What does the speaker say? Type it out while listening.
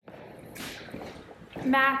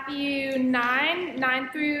Matthew 9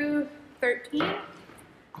 through 13.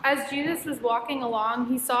 As Jesus was walking along,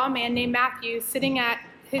 he saw a man named Matthew sitting at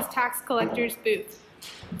his tax collector's booth.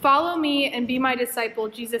 "Follow me and be my disciple,"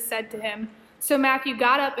 Jesus said to him. So Matthew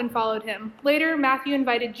got up and followed him. Later, Matthew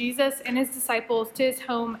invited Jesus and his disciples to his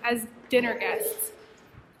home as dinner guests,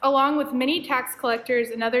 along with many tax collectors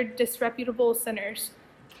and other disreputable sinners.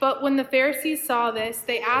 But when the Pharisees saw this,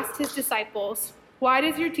 they asked his disciples, "Why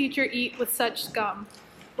does your teacher eat with such scum?"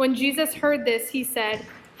 When Jesus heard this, he said,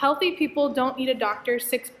 "Healthy people don't need a doctor,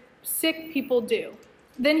 sick people do."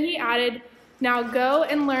 Then he added, "Now go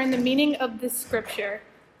and learn the meaning of this scripture.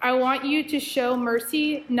 I want you to show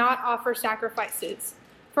mercy, not offer sacrifices.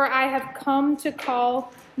 For I have come to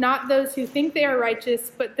call not those who think they are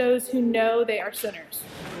righteous, but those who know they are sinners."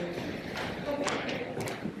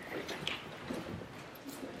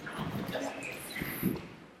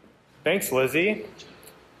 Thanks, Lizzie.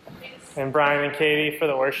 And Brian and Katie for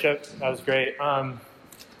the worship. That was great. I'll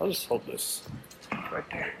just hold this right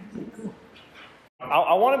there.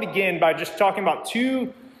 I want to begin by just talking about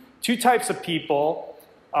two types of people.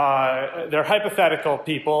 They're hypothetical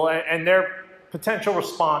people and their potential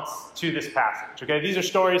response to this passage. Okay, these are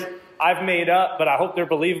stories I've made up, but I hope they're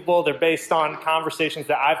believable. They're based on conversations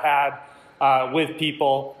that I've had with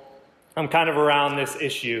people kind of around this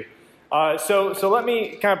issue. So let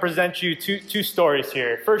me kind of present you two stories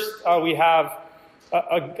here. First, we have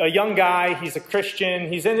a young guy. He's a Christian.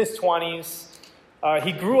 He's in his 20s.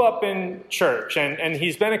 He grew up in church, and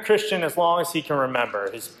he's been a Christian as long as he can remember.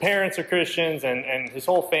 His parents are Christians, and his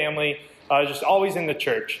whole family just always in the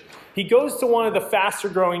church. He goes to one of the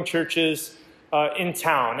faster-growing churches in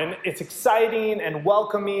town, and it's exciting and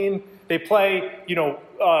welcoming. They play,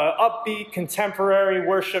 upbeat, contemporary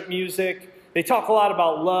worship music. They talk a lot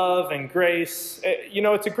about love and grace.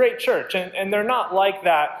 It's a great church, and they're not like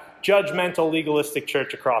that judgmental, legalistic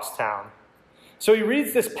church across town. So he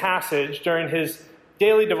reads this passage during his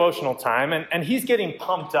daily devotional time, and he's getting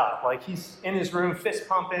pumped up. Like he's in his room fist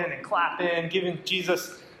pumping and clapping, giving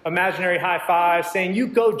Jesus imaginary high fives, saying, "You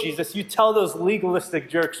go, Jesus. You tell those legalistic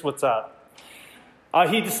jerks what's up."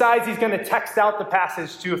 He decides he's going to text out the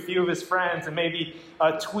passage to a few of his friends and maybe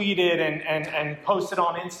tweet it and post it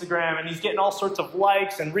on Instagram. And he's getting all sorts of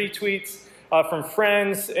likes and retweets from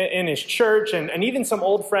friends in his church and even some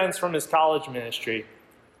old friends from his college ministry.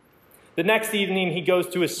 The next evening, he goes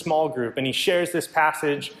to his small group and he shares this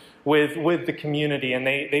passage with the community. And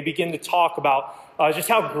they begin to talk about just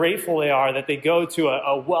how grateful they are that they go to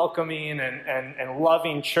a welcoming and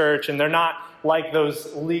loving church. And they're not like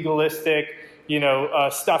those legalistic,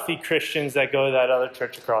 stuffy Christians that go to that other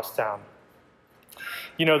church across town.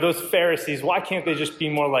 Those Pharisees, why can't they just be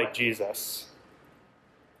more like Jesus?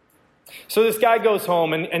 So this guy goes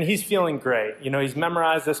home and he's feeling great. He's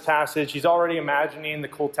memorized this passage. He's already imagining the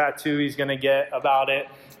cool tattoo he's going to get about it.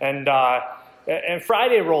 And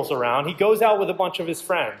Friday rolls around. He goes out with a bunch of his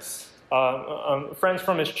friends, friends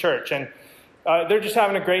from his church. And they're just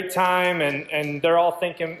having a great time, and they're all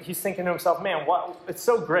he's thinking to himself, man, it's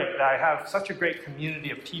so great that I have such a great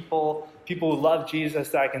community of people who love Jesus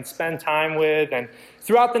that I can spend time with. And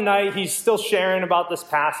throughout the night, he's still sharing about this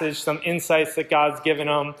passage, some insights that God's given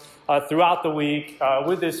him throughout the week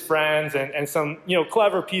with his friends, and some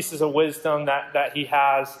clever pieces of wisdom that he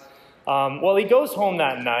has. Well, he goes home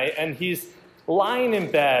that night, and he's lying in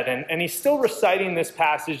bed, and he's still reciting this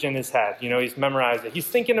passage in his head. He's memorized it. He's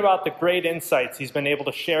thinking about the great insights he's been able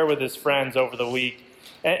to share with his friends over the week.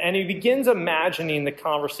 And he begins imagining the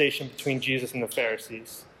conversation between Jesus and the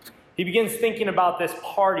Pharisees. He begins thinking about this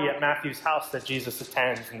party at Matthew's house that Jesus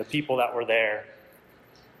attends and the people that were there.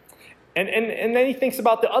 And then he thinks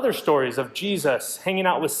about the other stories of Jesus hanging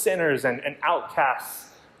out with sinners and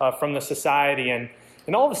outcasts from the society. And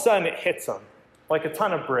all of a sudden it hits him like a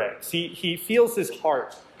ton of bricks. He feels his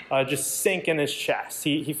heart just sink in his chest.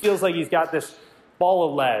 He feels like he's got this ball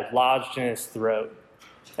of lead lodged in his throat.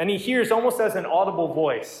 And he hears almost as an audible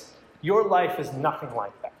voice, "Your life is nothing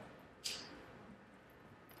like that."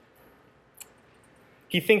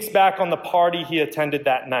 He thinks back on the party he attended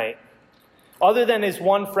that night. Other than his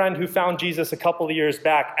one friend who found Jesus a couple of years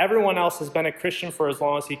back, everyone else has been a Christian for as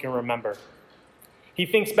long as he can remember. He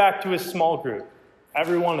thinks back to his small group,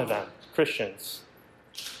 every one of them Christians.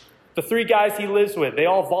 The 3 guys he lives with, they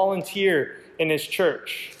all volunteer in his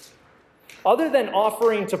church. Other than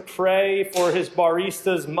offering to pray for his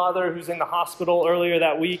barista's mother who's in the hospital earlier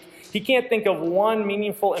that week, he can't think of one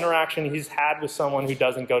meaningful interaction he's had with someone who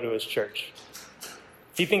doesn't go to his church.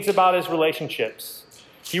 He thinks about his relationships.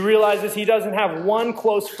 He realizes he doesn't have one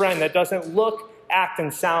close friend that doesn't look, act,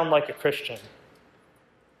 and sound like a Christian.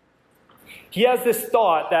 He has this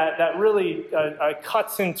thought that really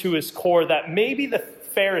cuts into his core that maybe the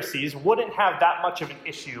Pharisees wouldn't have that much of an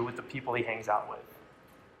issue with the people he hangs out with.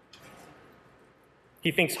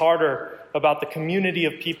 He thinks harder about the community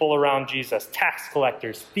of people around Jesus: tax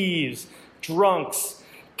collectors, thieves, drunks,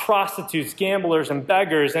 prostitutes, gamblers, and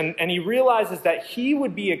beggars. And he realizes that he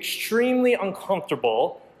would be extremely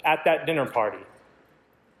uncomfortable at that dinner party.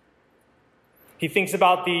 He thinks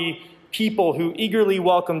about the people who eagerly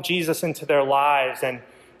welcome Jesus into their lives,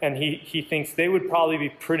 and he thinks they would probably be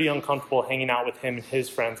pretty uncomfortable hanging out with him and his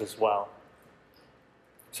friends as well.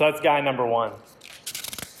 So that's guy number one.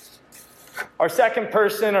 Our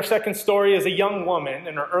second story is a young woman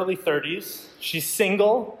in her early 30s. She's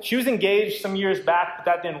single. She was engaged some years back, but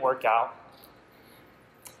that didn't work out.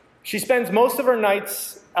 She spends most of her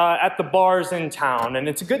nights at the bars in town, and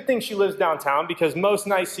it's a good thing she lives downtown because most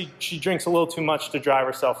nights she drinks a little too much to drive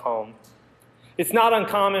herself home. It's not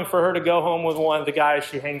uncommon for her to go home with one of the guys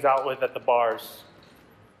she hangs out with at the bars.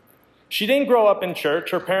 She didn't grow up in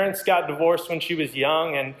church. Her parents got divorced when she was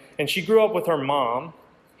young, and she grew up with her mom.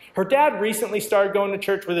 Her dad recently started going to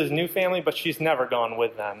church with his new family, but she's never gone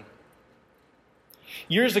with them.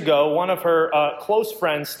 Years ago, one of her close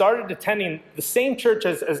friends started attending the same church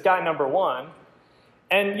as guy number one.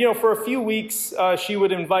 And, for a few weeks, she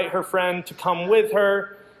would invite her friend to come with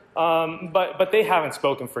her, but they haven't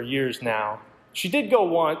spoken for years now. She did go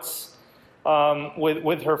once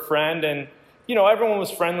with her friend, and, everyone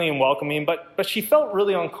was friendly and welcoming, but she felt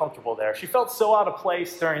really uncomfortable there. She felt so out of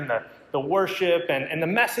place during the worship, and the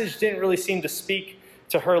message didn't really seem to speak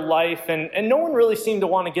to her life, and no one really seemed to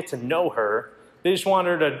want to get to know her. They just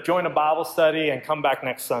wanted her to join a Bible study and come back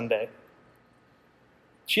next Sunday.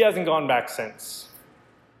 She hasn't gone back since.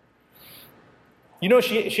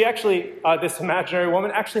 She actually, this imaginary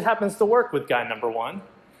woman actually happens to work with guy number one.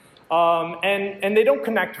 And they don't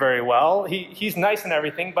connect very well. He's nice and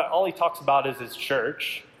everything, but all he talks about is his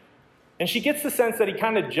church. And she gets the sense that he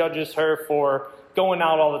kind of judges her for going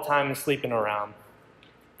out all the time and sleeping around.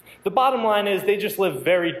 The bottom line is they just live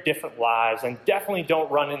very different lives and definitely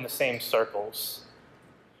don't run in the same circles.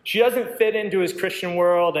 She doesn't fit into his Christian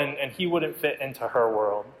world, and he wouldn't fit into her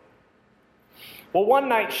world. Well, one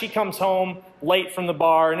night she comes home late from the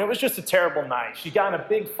bar, and it was just a terrible night. She got in a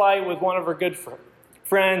big fight with one of her good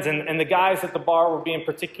friends, and the guys at the bar were being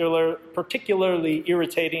particularly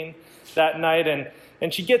irritating that night.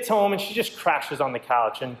 And she gets home, and she just crashes on the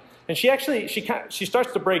couch. And she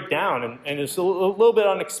starts to break down, and it's a little bit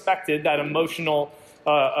unexpected, that emotional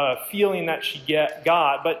feeling that she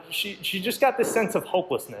got. But she just got this sense of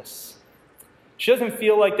hopelessness. She doesn't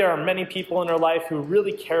feel like there are many people in her life who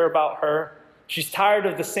really care about her. She's tired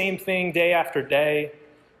of the same thing day after day.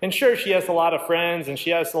 And sure, she has a lot of friends and she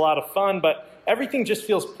has a lot of fun, but everything just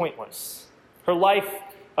feels pointless. Her life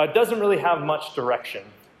doesn't really have much direction.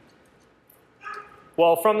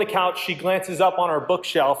 Well, from the couch, she glances up on her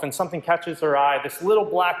bookshelf and something catches her eye, this little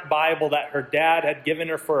black Bible that her dad had given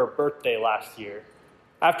her for her birthday last year.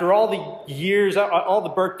 After all the years, all the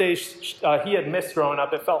birthdays he had missed growing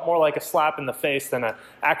up, it felt more like a slap in the face than an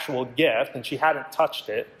actual gift, and she hadn't touched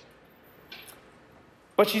it.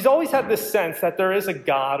 But she's always had this sense that there is a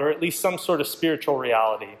God, or at least some sort of spiritual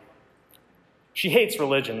reality. She hates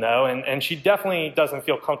religion, though, and she definitely doesn't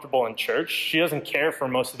feel comfortable in church. She doesn't care for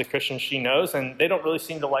most of the Christians she knows, and they don't really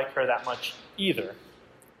seem to like her that much either.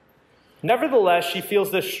 Nevertheless, she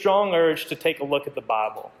feels this strong urge to take a look at the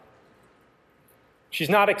Bible. She's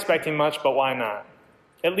not expecting much, but why not?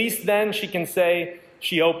 At least then she can say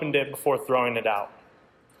she opened it before throwing it out.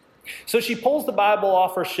 So she pulls the Bible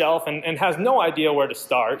off her shelf and has no idea where to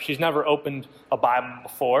start. She's never opened a Bible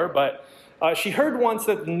before, but she heard once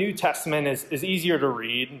that the New Testament is easier to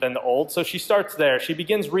read than the Old, so she starts there. She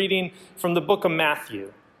begins reading from the book of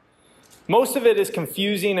Matthew. Most of it is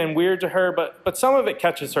confusing and weird to her, but some of it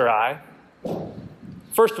catches her eye.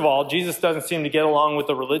 First of all, Jesus doesn't seem to get along with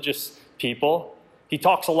the religious people. He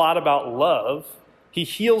talks a lot about love. He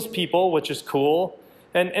heals people, which is cool.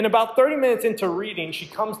 And about 30 minutes into reading, she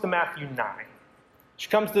comes to Matthew 9. She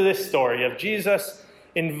comes to this story of Jesus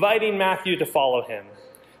inviting Matthew to follow him.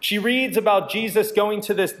 She reads about Jesus going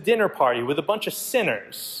to this dinner party with a bunch of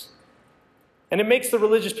sinners. And it makes the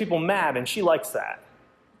religious people mad, and she likes that.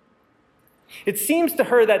 It seems to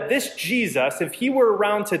her that this Jesus, if he were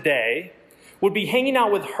around today, would be hanging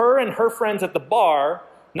out with her and her friends at the bar,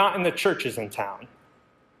 not in the churches in town.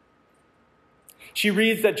 She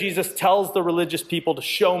reads that Jesus tells the religious people to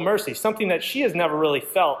show mercy, something that she has never really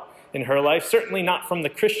felt in her life, certainly not from the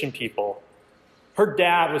Christian people. Her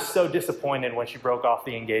dad was so disappointed when she broke off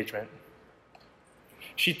the engagement.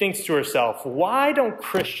 She thinks to herself, why don't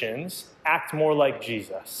Christians act more like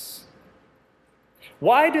Jesus?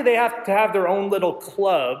 Why do they have to have their own little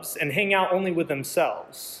clubs and hang out only with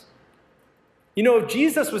themselves? You know, if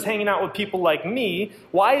Jesus was hanging out with people like me,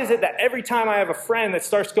 why is it that every time I have a friend that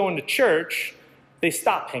starts going to church, they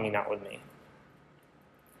stop hanging out with me?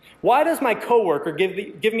 Why does my coworker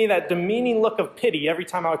give me that demeaning look of pity every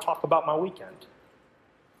time I talk about my weekend?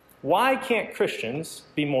 Why can't Christians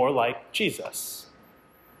be more like Jesus?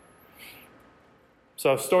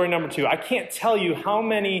 So story number 2, I can't tell you how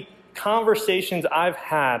many conversations I've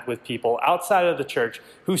had with people outside of the church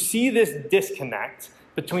who see this disconnect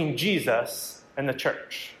between Jesus and the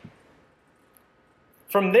church.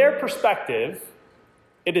 From their perspective,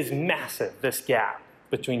 it is massive, this gap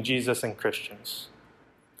between Jesus and Christians.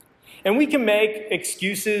 And we can make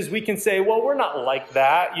excuses. We can say, well, we're not like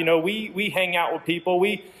that. You know, we hang out with people.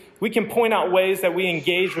 We can point out ways that we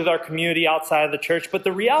engage with our community outside of the church. But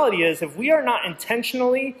the reality is, if we are not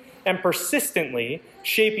intentionally and persistently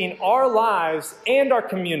shaping our lives and our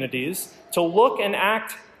communities to look and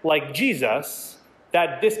act like Jesus,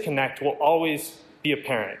 that disconnect will always be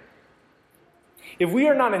apparent. If we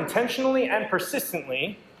are not intentionally and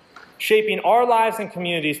persistently shaping our lives and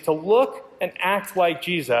communities to look and act like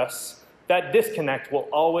Jesus, that disconnect will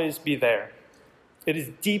always be there. It is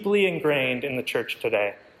deeply ingrained in the church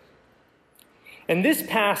today. And this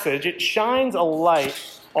passage, it shines a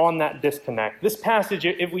light on that disconnect. This passage,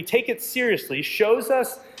 if we take it seriously, shows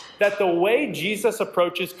us that the way Jesus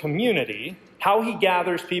approaches community, how he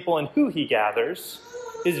gathers people and who he gathers,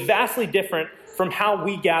 is vastly different from how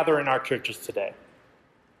we gather in our churches today.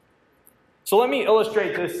 So let me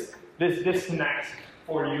illustrate this disconnect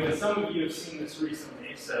for you. And some of you have seen this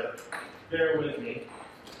recently, so bear with me.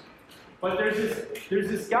 But there's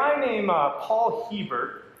this guy named Paul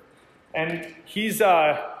Hebert, and he's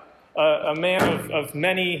a man of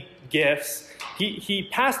many gifts. He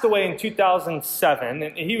passed away in 2007,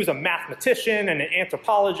 and he was a mathematician and an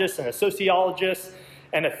anthropologist and a sociologist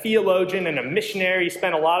and a theologian and a missionary. He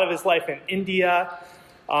spent a lot of his life in India,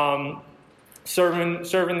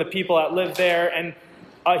 serving the people that lived there. And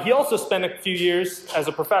he also spent a few years as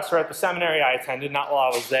a professor at the seminary I attended, not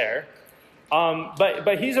while I was there.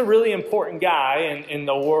 But he's a really important guy in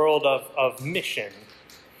the world of mission.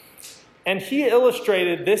 And he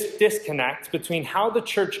illustrated this disconnect between how the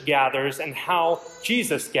church gathers and how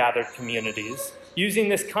Jesus gathered communities, using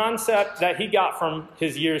this concept that he got from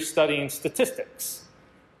his years studying statistics.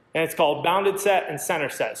 And it's called bounded set and center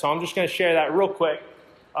set. So I'm just going to share that real quick.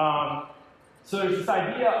 So there's this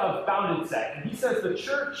idea of bounded set. And he says the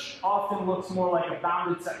church often looks more like a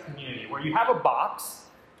bounded set community, where you have a box,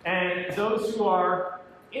 and those who are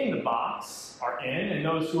in the box are in, and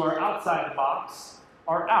those who are outside the box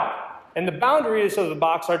are out. And the boundaries of the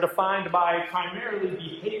box are defined by primarily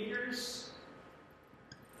behaviors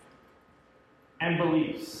and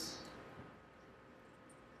beliefs.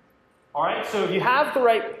 All right, so if you have the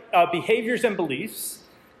right behaviors and beliefs,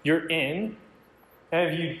 you're in.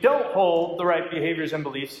 And if you don't hold the right behaviors and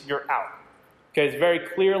beliefs, you're out. Okay, it's a very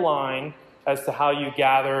clear line as to how you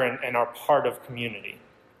gather and are part of community.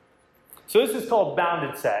 So this is called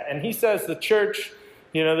bounded set. And he says the church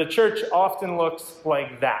often looks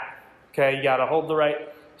like that. Okay, you got to hold the right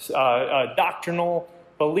doctrinal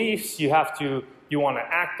beliefs. You want to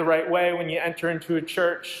act the right way when you enter into a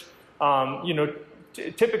church.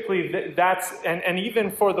 Typically that's, and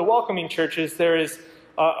even for the welcoming churches, there is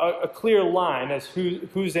a clear line as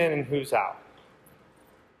who's in and who's out.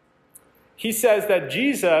 He says that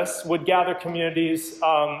Jesus would gather communities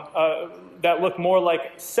that look more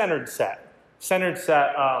like centered set. Centered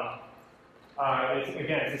set,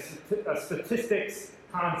 it's a statistics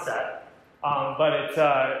concept, but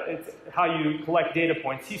it's how you collect data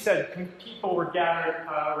points. He said people were gathered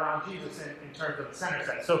around Jesus in terms of the center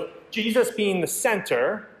set. So Jesus being the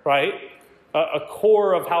center, right? A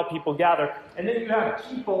core of how people gather. And then you have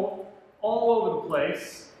people all over the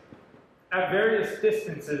place at various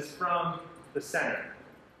distances from the center.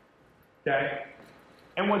 Okay?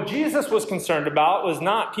 And what Jesus was concerned about was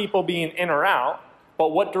not people being in or out, but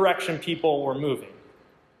what direction people were moving.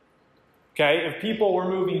 Okay? If people were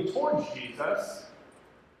moving towards Jesus,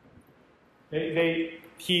 they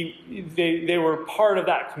were part of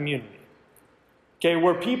that community. Okay?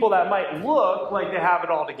 Where people that might look like they have it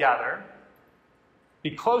all together, be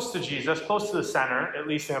close to Jesus, close to the center, at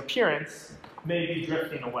least in appearance, may be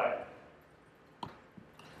drifting away.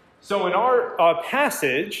 So in our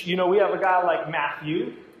passage, we have a guy like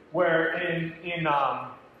Matthew, where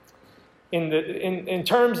in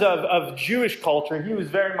terms of Jewish culture, he was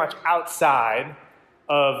very much outside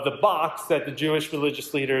of the box that the Jewish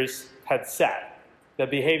religious leaders had set. The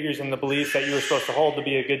behaviors and the beliefs that you were supposed to hold to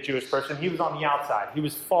be a good Jewish person, he was on the outside. He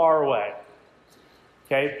was far away.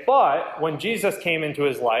 Okay, but when Jesus came into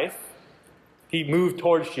his life, he moved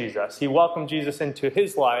towards Jesus. He welcomed Jesus into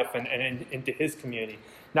his life and into his community.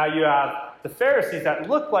 Now you have the Pharisees that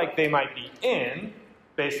look like they might be in,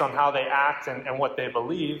 based on how they act and what they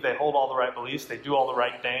believe. They hold all the right beliefs. They do all the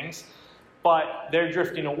right things. But they're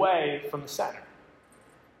drifting away from the center.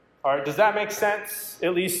 All right, does that make sense,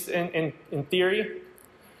 at least in theory?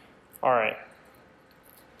 All right.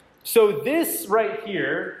 So this right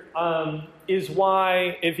here is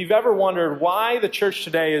why, if you've ever wondered why the church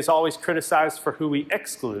today is always criticized for who we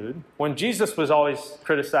exclude, when Jesus was always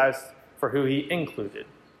criticized for who he included.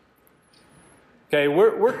 Okay,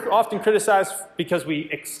 we're often criticized because we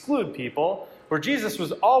exclude people, where Jesus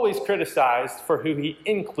was always criticized for who he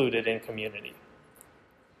included in community.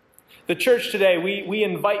 The church today, we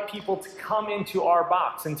invite people to come into our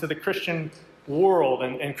box, into the Christian world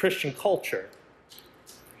and Christian culture.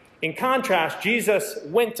 In contrast, Jesus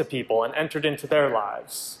went to people and entered into their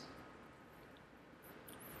lives.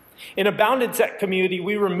 In a bounded set community,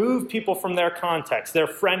 we remove people from their context, their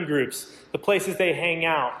friend groups, the places they hang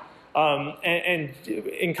out. And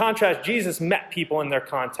in contrast, Jesus met people in their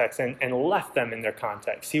context and left them in their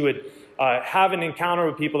context. He would have an encounter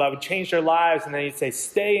with people that would change their lives, and then he'd say,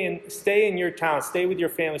 stay in your town, stay with your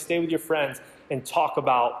family, stay with your friends, and talk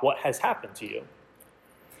about what has happened to you.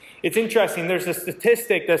 It's interesting, there's a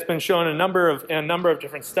statistic that's been shown in a number of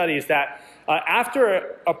different studies that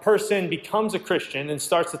after a person becomes a Christian and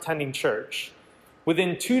starts attending church,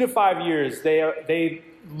 within 2 to 5 years, they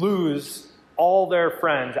lose all their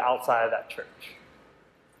friends outside of that church.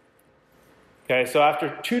 Okay, so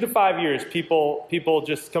after 2 to 5 years, people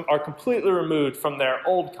just are completely removed from their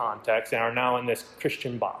old context and are now in this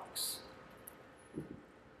Christian box.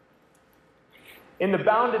 In the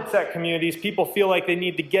bounded set communities, people feel like they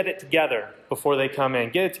need to get it together before they come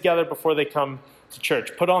in, get it together before they come to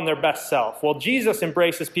church, put on their best self. Well, Jesus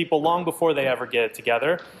embraces people long before they ever get it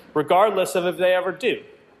together, regardless of if they ever do.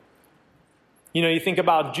 You know, you think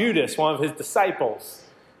about Judas, one of his disciples.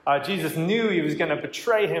 Jesus knew he was going to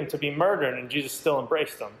betray him to be murdered, and Jesus still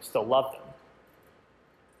embraced him, still loved him,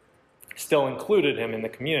 still included him in the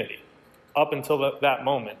community, up until that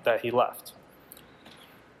moment that he left.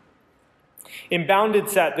 In bounded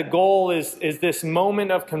set, the goal is this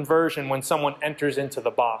moment of conversion when someone enters into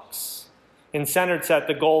the box. In centered set,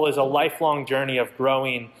 the goal is a lifelong journey of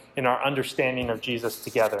growing in our understanding of Jesus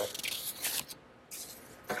together.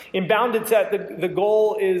 In bounded set, the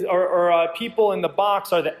goal is, or people in the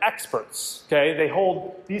box are the experts. Okay, they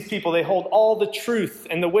hold all the truth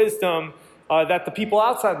and the wisdom that the people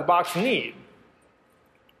outside the box need.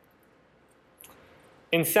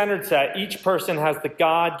 In centered set, each person has the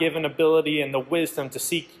God-given ability and the wisdom to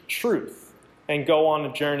seek truth and go on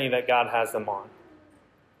a journey that God has them on.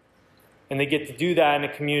 And they get to do that in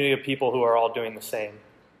a community of people who are all doing the same.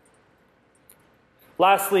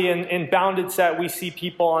 Lastly, in bounded set, we see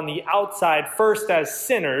people on the outside first as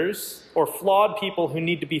sinners or flawed people who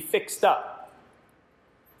need to be fixed up.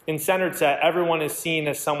 In centered set, everyone is seen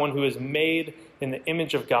as someone who is made in the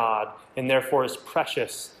image of God and therefore is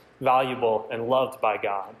precious, valuable, and loved by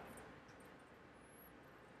God.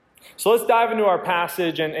 So let's dive into our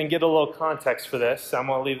passage and get a little context for this. I'm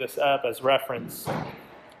going to leave this up as reference.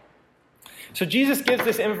 So Jesus gives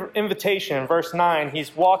this invitation in verse 9.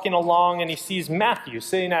 He's walking along and he sees Matthew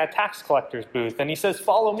sitting at a tax collector's booth, and he says,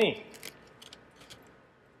 "Follow me."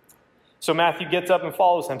 So Matthew gets up and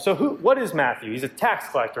follows him. So what is Matthew? He's a tax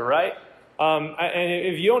collector, right? And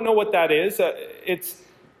if you don't know what that is,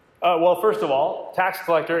 well, first of all, tax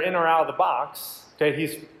collector, in or out of the box. Okay,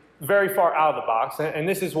 he's very far out of the box, and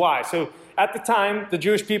this is why. So at the time, the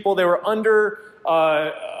Jewish people, they were under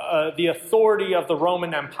the authority of the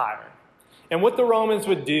Roman Empire. And what the Romans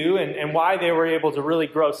would do, and why they were able to really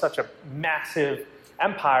grow such a massive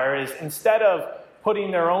empire, is instead of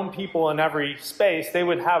putting their own people in every space, they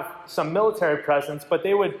would have some military presence, but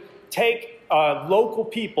they would take local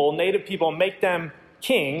people, native people, and make them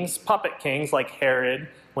kings, puppet kings like Herod,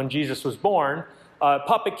 when Jesus was born,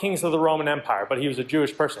 puppet kings of the Roman Empire, but he was a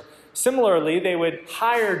Jewish person. Similarly, they would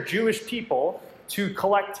hire Jewish people to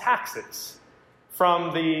collect taxes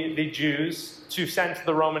from the Jews to send to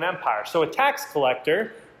the Roman Empire. So a tax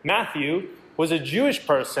collector, Matthew, was a Jewish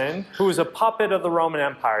person who was a puppet of the Roman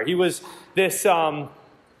Empire. He was this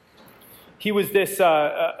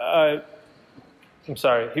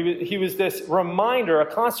reminder, a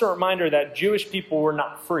constant reminder that Jewish people were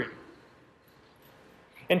not free.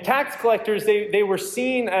 And tax collectors, they were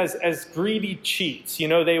seen as greedy cheats. You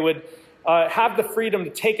know, they would have the freedom to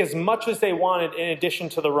take as much as they wanted in addition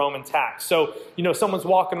to the Roman tax. So, someone's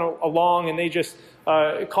walking along and they just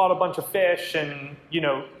caught a bunch of fish, and,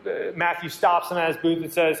 Matthew stops him at his booth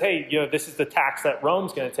and says, hey, this is the tax that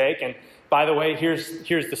Rome's going to take. And by the way,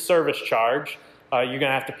 here's the service charge. You're going to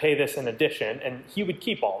have to pay this in addition. And he would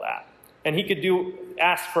keep all that. And he could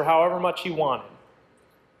ask for however much he wanted.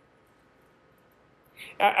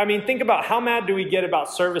 I mean, think about how mad do we get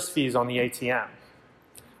about service fees on the ATM?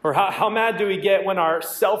 Or how mad do we get when our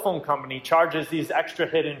cell phone company charges these extra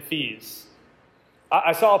hidden fees?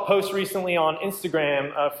 I saw a post recently on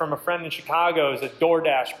Instagram from a friend in Chicago. It was a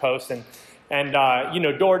DoorDash post. And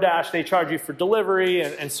DoorDash, they charge you for delivery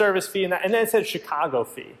and service fee. And then it said Chicago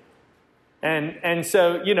fee. And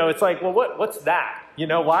so, it's like, well, what's that?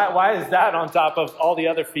 Why is that on top of all the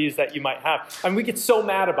other fees that you might have? And we get so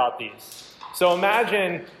mad about these. So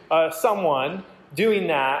imagine someone doing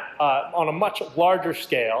that on a much larger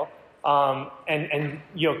scale, and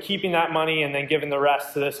keeping that money and then giving the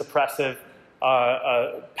rest to this oppressive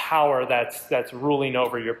power that's ruling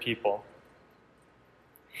over your people.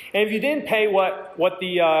 And if you didn't pay what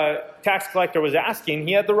the tax collector was asking,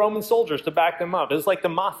 he had the Roman soldiers to back them up. It was like the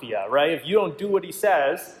mafia, right? If you don't do what he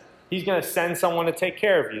says, he's going to send someone to take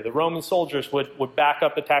care of you. The Roman soldiers would back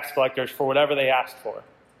up the tax collectors for whatever they asked for.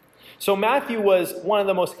 So Matthew was one of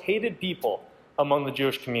the most hated people among the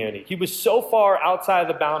Jewish community. He was so far outside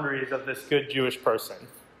the boundaries of this good Jewish person.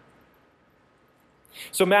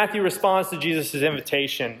 So Matthew responds to Jesus'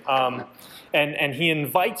 invitation, and he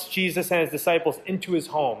invites Jesus and his disciples into his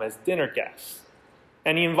home as dinner guests.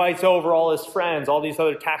 And he invites over all his friends, all these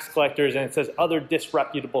other tax collectors, and it says other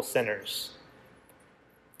disreputable sinners.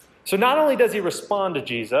 So not only does he respond to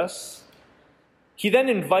Jesus, he then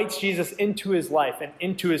invites Jesus into his life and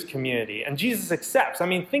into his community. And Jesus accepts. I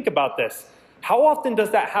mean, think about this. How often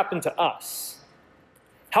does that happen to us?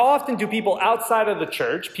 How often do people outside of the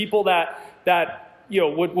church, people that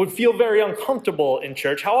would feel very uncomfortable in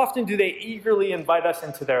church, how often do they eagerly invite us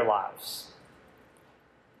into their lives?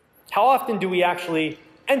 How often do we actually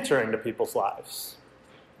enter into people's lives?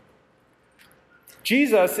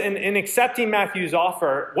 Jesus, in accepting Matthew's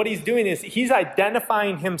offer, what he's doing is he's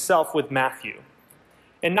identifying himself with Matthew.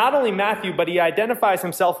 And not only Matthew, but he identifies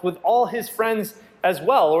himself with all his friends as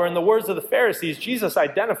well. Or in the words of the Pharisees, Jesus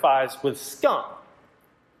identifies with scum,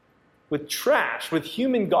 with trash, with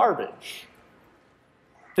human garbage.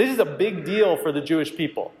 This is a big deal for the Jewish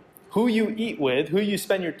people. Who you eat with, who you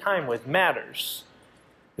spend your time with matters.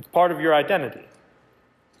 It's part of your identity.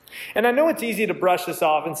 And I know it's easy to brush this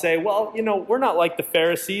off and say, well, we're not like the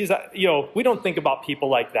Pharisees. We don't think about people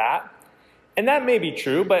like that. And that may be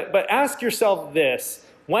true, but ask yourself this.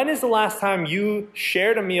 When is the last time you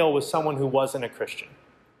shared a meal with someone who wasn't a Christian?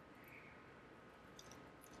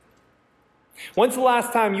 When's the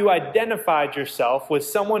last time you identified yourself with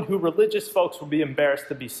someone who religious folks would be embarrassed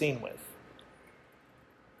to be seen with?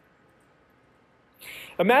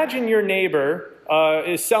 Imagine your neighbor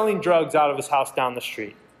is selling drugs out of his house down the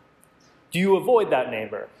street. Do you avoid that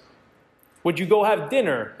neighbor? Would you go have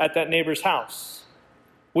dinner at that neighbor's house?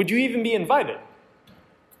 Would you even be invited?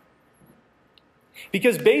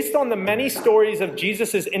 Because based on the many stories of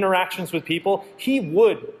Jesus' interactions with people, he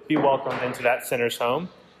would be welcomed into that sinner's home,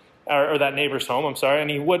 or that neighbor's home, and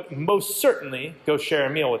he would most certainly go share a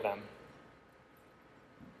meal with them.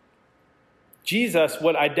 Jesus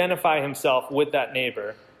would identify himself with that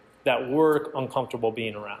neighbor that we're uncomfortable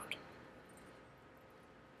being around.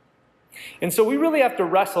 And so we really have to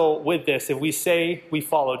wrestle with this if we say we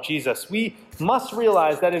follow Jesus. We must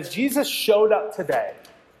realize that if Jesus showed up today,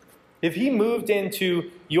 if he moved into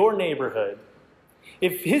your neighborhood,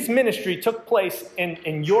 if his ministry took place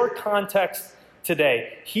in your context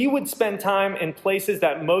today, he would spend time in places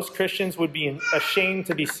that most Christians would be ashamed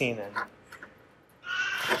to be seen in.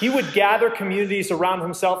 He would gather communities around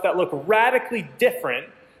himself that look radically different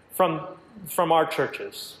from our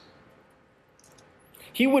churches.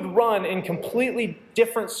 He would run in completely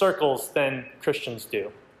different circles than Christians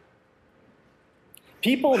do.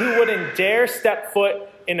 People who wouldn't dare step foot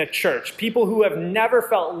in a church, people who have never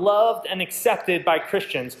felt loved and accepted by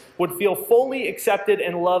Christians, would feel fully accepted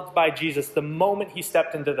and loved by Jesus the moment he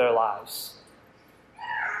stepped into their lives.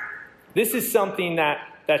 This is something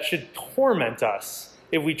that should torment us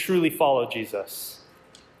if we truly follow Jesus.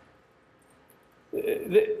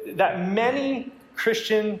 That many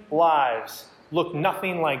Christian lives look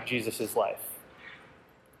nothing like Jesus' life.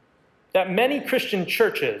 That many Christian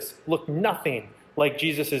churches look nothing like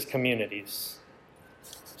Jesus' communities.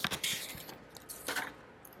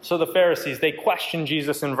 So the Pharisees, they question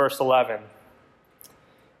Jesus in verse 11.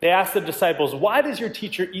 They ask the disciples, why does your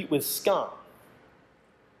teacher eat with scum?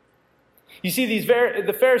 You see,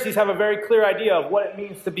 the Pharisees have a very clear idea of what it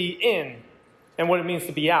means to be in and what it means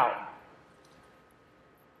to be out.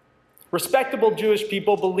 Respectable Jewish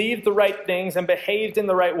people believed the right things and behaved in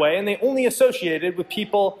the right way, and they only associated with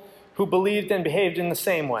people who believed and behaved in the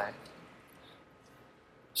same way.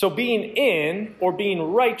 So being in or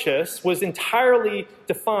being righteous was entirely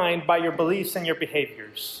defined by your beliefs and your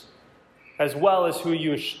behaviors, as well as who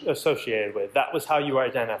you associated with. That was how you were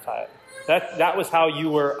identified. That was how you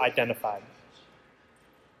were identified.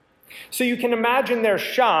 So you can imagine their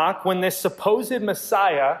shock when this supposed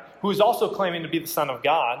Messiah, who is also claiming to be the Son of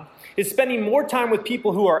God, is spending more time with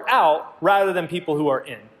people who are out rather than people who are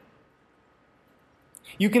in.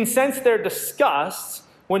 You can sense their disgust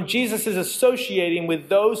when Jesus is associating with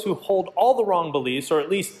those who hold all the wrong beliefs, or at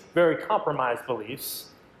least very compromised beliefs,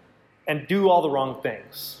 and do all the wrong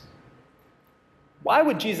things. Why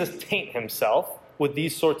would Jesus taint himself with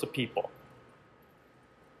these sorts of people?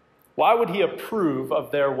 Why would he approve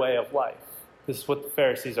of their way of life? This is what the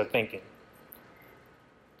Pharisees are thinking.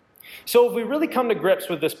 So if we really come to grips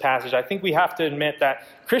with this passage, I think we have to admit that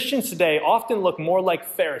Christians today often look more like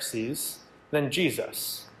Pharisees than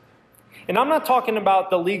Jesus. And I'm not talking about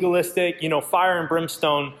the legalistic, fire and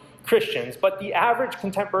brimstone Christians, but the average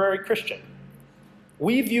contemporary Christian.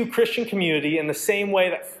 We view Christian community in the same way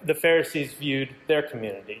that the Pharisees viewed their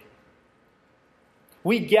community.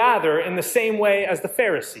 We gather in the same way as the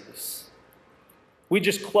Pharisees. We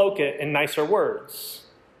just cloak it in nicer words.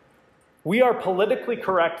 We are politically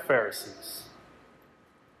correct Pharisees.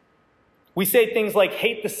 We say things like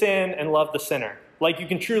hate the sin and love the sinner, like you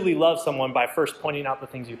can truly love someone by first pointing out the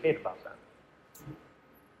things you hate about them.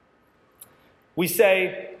 We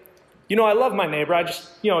say, I love my neighbor, I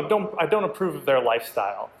don't approve of their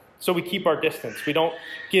lifestyle. So we keep our distance. We don't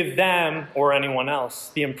give them or anyone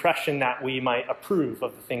else the impression that we might approve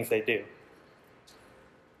of the things they do.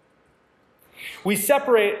 We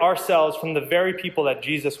separate ourselves from the very people that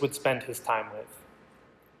Jesus would spend his time with.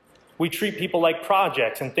 We treat people like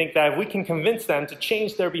projects and think that if we can convince them to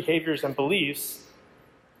change their behaviors and beliefs,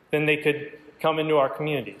 then they could come into our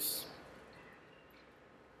communities.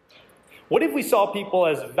 What if we saw people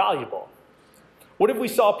as valuable? What if we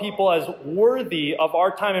saw people as worthy of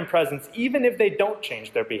our time and presence, even if they don't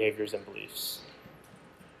change their behaviors and beliefs?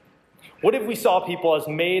 What if we saw people as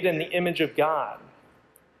made in the image of God?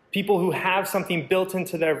 People who have something built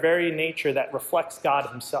into their very nature that reflects God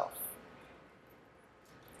himself?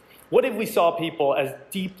 What if we saw people as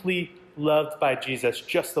deeply loved by Jesus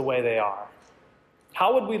just the way they are?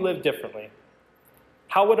 How would we live differently?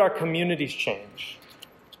 How would our communities change?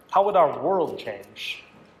 How would our world change?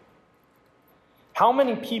 How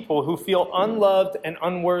many people who feel unloved and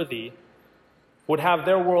unworthy would have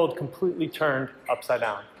their world completely turned upside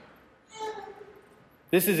down?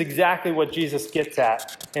 This is exactly what Jesus gets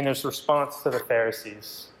at in his response to the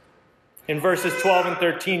Pharisees. In verses 12 and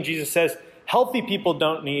 13, Jesus says, healthy people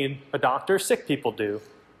don't need a doctor, sick people do.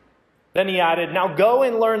 Then he added, now go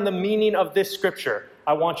and learn the meaning of this scripture.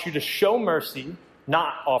 I want you to show mercy,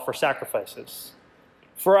 not offer sacrifices.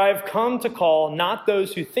 For I have come to call not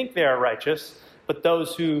those who think they are righteous, but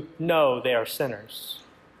those who know they are sinners.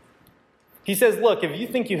 He says, look, if you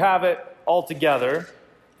think you have it all together,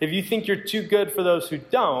 if you think you're too good for those who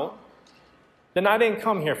don't, then I didn't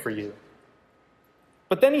come here for you.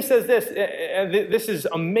 But then he says this, and this is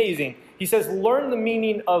amazing. He says, learn the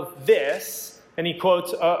meaning of this, and he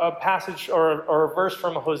quotes a passage or a verse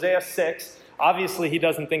from Hosea 6. Obviously, he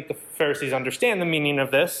doesn't think the Pharisees understand the meaning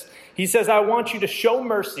of this. He says, I want you to show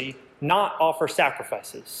mercy, not offer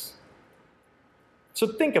sacrifices. So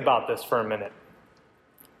think about this for a minute.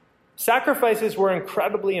 Sacrifices were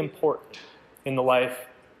incredibly important in the life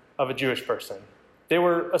of a Jewish person. They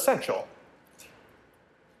were essential.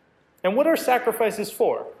 And what are sacrifices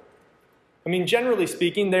for? I mean, generally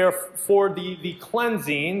speaking, they are for the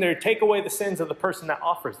cleansing. They take away the sins of the person that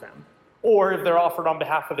offers them. Or if they're offered on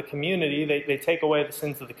behalf of the community, they take away the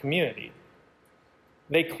sins of the community.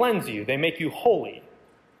 They cleanse you. They make you holy.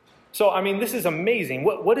 So, I mean, this is amazing.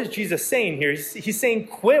 What is Jesus saying here? He's saying,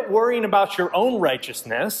 quit worrying about your own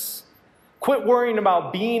righteousness. Quit worrying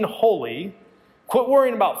about being holy. Quit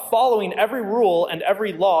worrying about following every rule and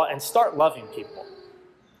every law and start loving people.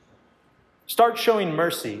 Start showing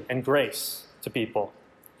mercy and grace to people.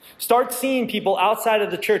 Start seeing people outside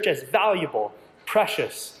of the church as valuable,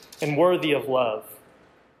 precious, and worthy of love.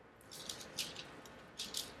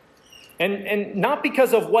 And not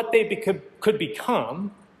because of what they could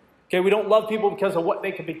become. Okay, we don't love people because of what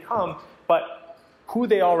they could become, but who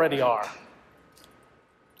they already are.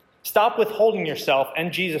 Stop withholding yourself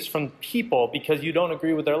and Jesus from people because you don't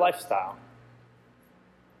agree with their lifestyle.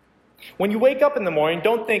 When you wake up in the morning,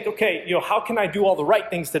 don't think, okay, how can I do all the right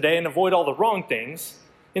things today and avoid all the wrong things?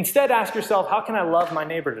 Instead, ask yourself, how can I love my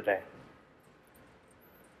neighbor today?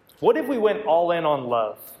 What if we went all in on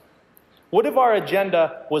love? What if our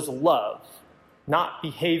agenda was love, not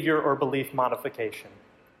behavior or belief modification?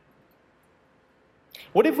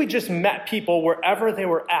 What if we just met people wherever they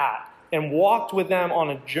were at and walked with them on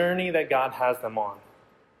a journey that God has them on?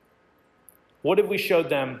 What if we showed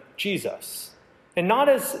them Jesus? And not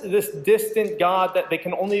as this distant God that they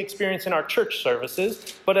can only experience in our church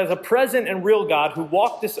services, but as a present and real God who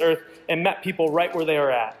walked this earth and met people right where they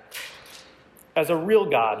are at. As a real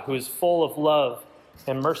God who is full of love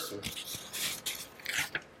and mercy.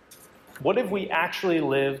 What if we actually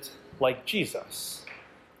lived like Jesus?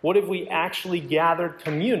 What if we actually gathered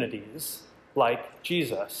communities like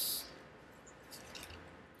Jesus?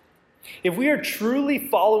 If we are truly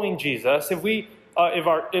following Jesus,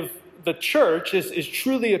 if the church is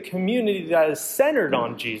truly a community that is centered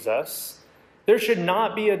on Jesus, there should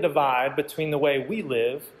not be a divide between the way we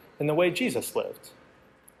live and the way Jesus lived.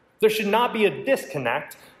 There should not be a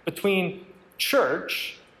disconnect between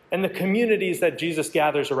church and the communities that Jesus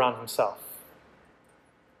gathers around himself.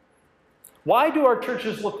 Why do our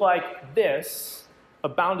churches look like this, a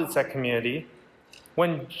bounded set community,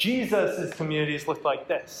 when Jesus' communities look like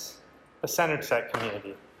this, a centered set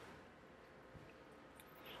community?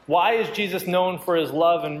 Why is Jesus known for his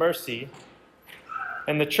love and mercy,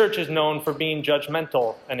 and the church is known for being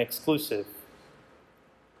judgmental and exclusive?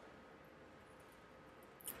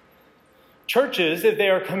 Churches, if they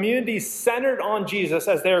are communities centered on Jesus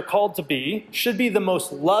as they are called to be, should be the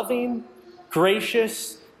most loving,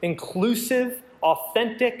 gracious, inclusive,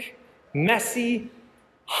 authentic, messy,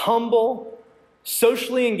 humble,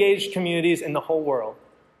 socially engaged communities in the whole world.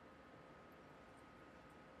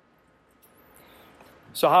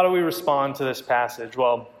 So how do we respond to this passage?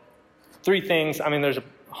 Well, three things. There's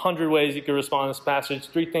 100 ways you could respond to this passage.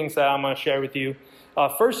 Three things that I'm going to share with you.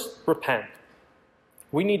 First, repent.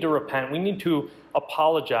 We need to repent. We need to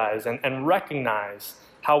apologize and recognize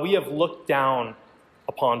how we have looked down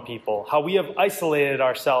upon people, how we have isolated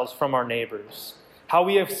ourselves from our neighbors, how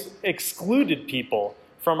we have excluded people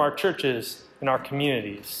from our churches and our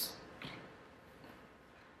communities.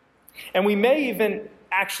 And we may even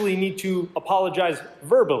actually need to apologize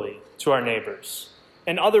verbally to our neighbors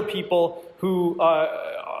and other people who,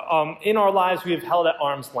 in our lives, we have held at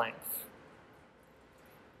arm's length,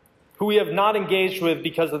 who we have not engaged with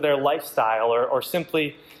because of their lifestyle or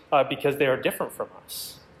simply because they are different from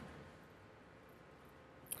us.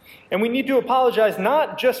 And we need to apologize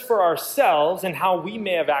not just for ourselves and how we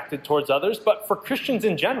may have acted towards others, but for Christians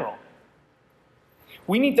in general.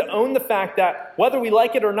 We need to own the fact that whether we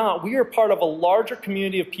like it or not, we are part of a larger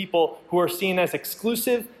community of people who are seen as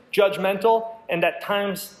exclusive, judgmental, and at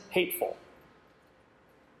times hateful.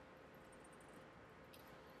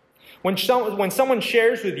 When someone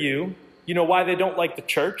shares with you, why they don't like the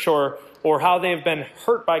church or how they have been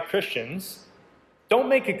hurt by Christians, don't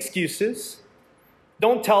make excuses.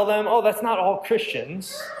 Don't tell them, oh, that's not all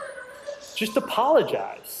Christians. Just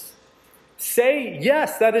apologize. Say,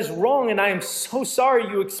 yes, that is wrong, and I am so sorry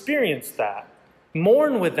you experienced that.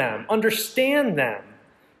 Mourn with them. Understand them.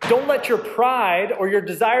 Don't let your pride or your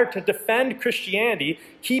desire to defend Christianity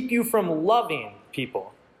keep you from loving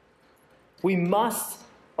people. We must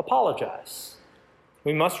apologize.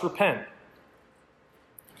 We must repent.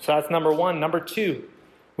 So that's number one. Number two,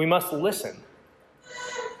 we must listen.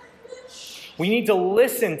 We need to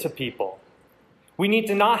listen to people. We need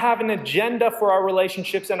to not have an agenda for our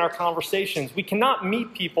relationships and our conversations. We cannot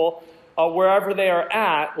meet people wherever they are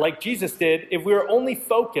at, like Jesus did, if we are only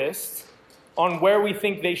focused on where we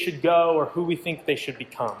think they should go or who we think they should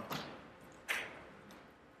become.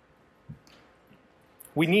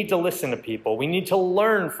 We need to listen to people. We need to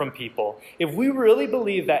learn from people. If we really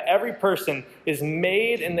believe that every person is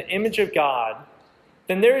made in the image of God,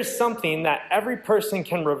 then there is something that every person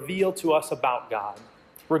can reveal to us about God,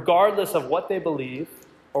 regardless of what they believe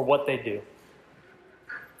or what they do.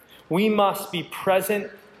 We must be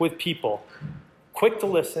present with people, quick to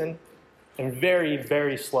listen, and very,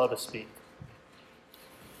 very slow to speak.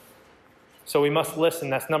 So we must listen.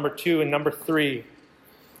 That's number two. And number three,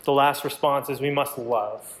 the last response is we must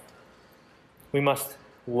love. We must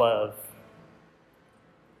love.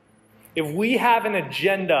 If we have an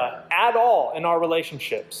agenda at all in our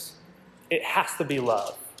relationships, it has to be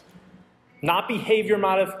love. Not behavior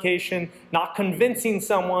modification, not convincing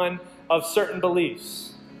someone of certain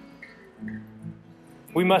beliefs.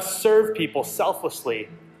 We must serve people selflessly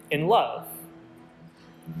in love.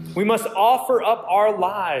 We must offer up our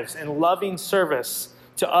lives in loving service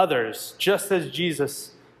to others, just as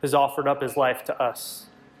Jesus has offered up his life to us.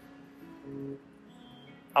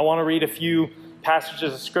 I want to read a few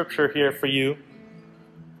passages of scripture here for you.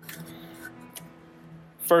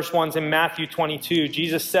 First one's in Matthew 22.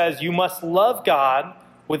 Jesus says, "You must love God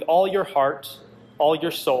with all your heart, all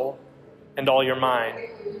your soul, and all your mind.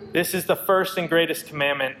 This is the first and greatest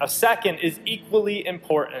commandment. A second is equally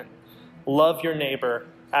important. Love your neighbor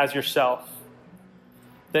as yourself."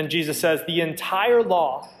 Then Jesus says, "The entire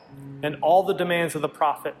law and all the demands of the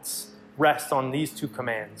prophets rest on these two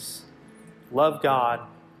commands. Love God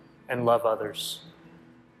and love others."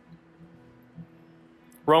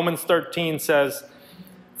 Romans 13 says,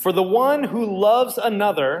 "For the one who loves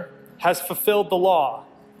another has fulfilled the law.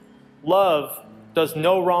 Love does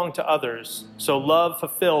no wrong to others, so love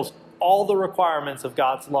fulfills all the requirements of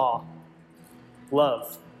God's law."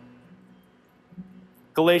 Love.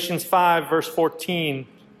 Galatians 5, verse 14.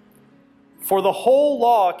 "For the whole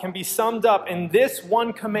law can be summed up in this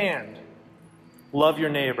one command: love your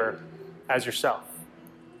neighbor as yourself."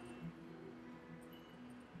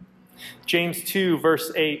 James 2,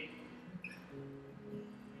 verse 8.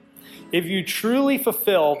 "If you truly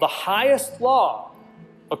fulfill the highest law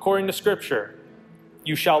according to Scripture,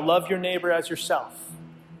 you shall love your neighbor as yourself.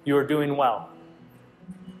 You are doing well."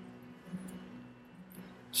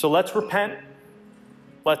 So let's repent,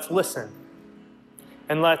 let's listen,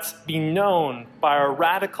 and let's be known by our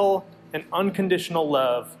radical and unconditional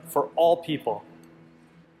love for all people.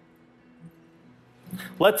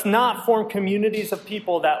 Let's not form communities of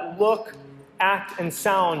people that look, act, and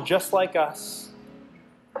sound just like us.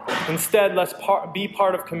 Instead, let's be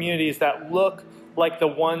part of communities that look like the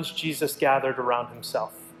ones Jesus gathered around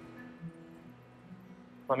himself.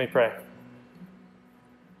 Let me pray.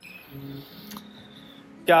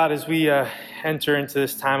 God, as we enter into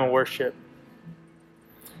this time of worship,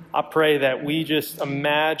 I pray that we just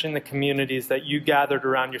imagine the communities that you gathered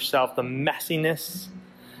around yourself, the messiness,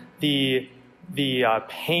 the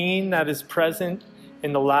pain that is present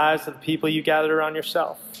in the lives of the people you gathered around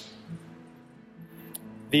yourself,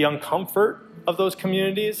 the uncomfort of those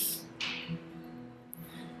communities,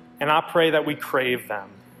 and I pray that we crave them.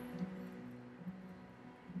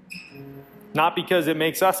 Not because it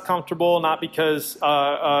makes us comfortable, not because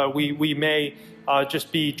we may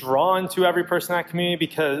just be drawn to every person in that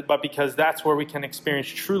community, but because that's where we can experience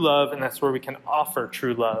true love, and that's where we can offer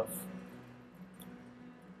true love.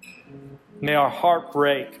 May our heart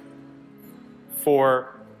break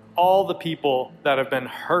for all the people that have been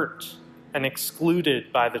hurt and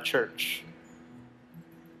excluded by the church.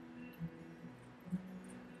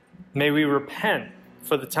 May we repent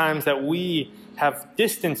for the times that we have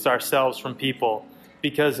distanced ourselves from people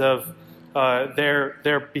because of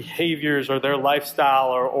their behaviors or their lifestyle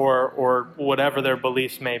or whatever their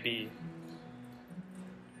beliefs may be.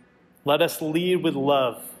 Let us lead with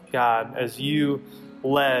love, God, as you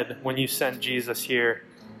led when you sent Jesus here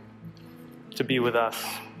to be with us.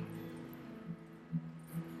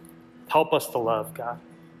 Help us to love, God.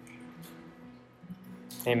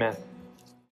 Amen.